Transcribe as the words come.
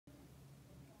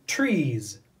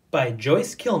Trees by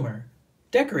Joyce Kilner,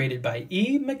 decorated by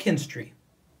E. Mackinstry.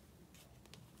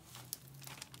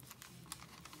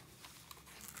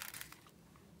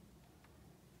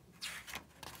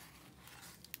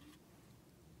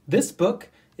 This book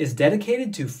is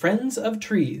dedicated to Friends of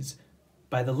Trees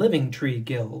by the Living Tree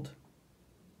Guild.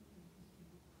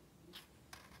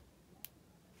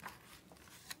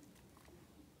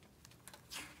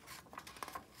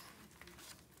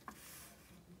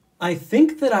 I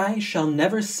think that I shall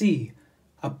never see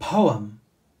a poem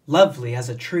lovely as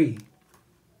a tree.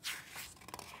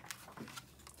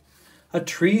 A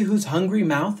tree whose hungry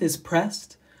mouth is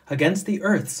pressed against the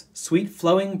earth's sweet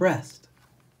flowing breast.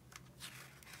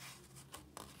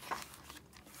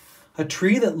 A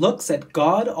tree that looks at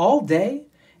God all day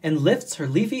and lifts her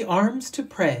leafy arms to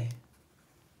pray.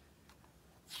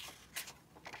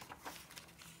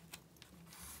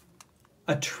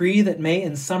 A tree that may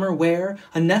in summer wear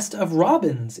a nest of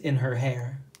robins in her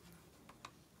hair.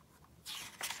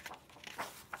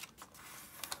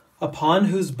 Upon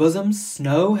whose bosom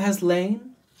snow has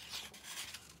lain,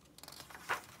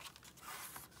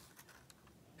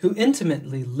 who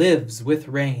intimately lives with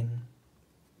rain.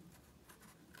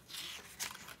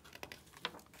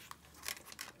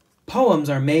 Poems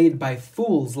are made by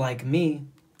fools like me,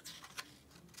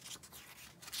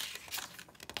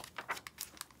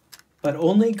 but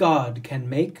only God can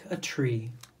make a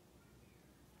tree.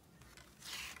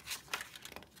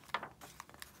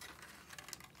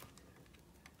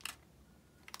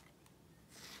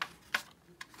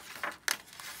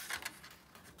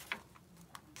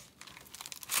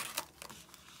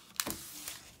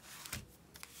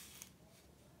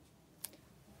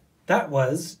 That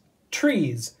was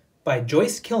Trees by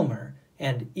Joyce Kilner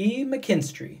and E.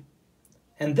 Mackinstry.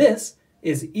 And this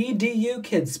is EDU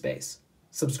Kids Space.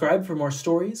 Subscribe for more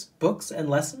stories, books, and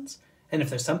lessons. And if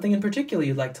there's something in particular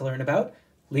you'd like to learn about,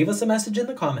 leave us a message in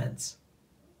the comments.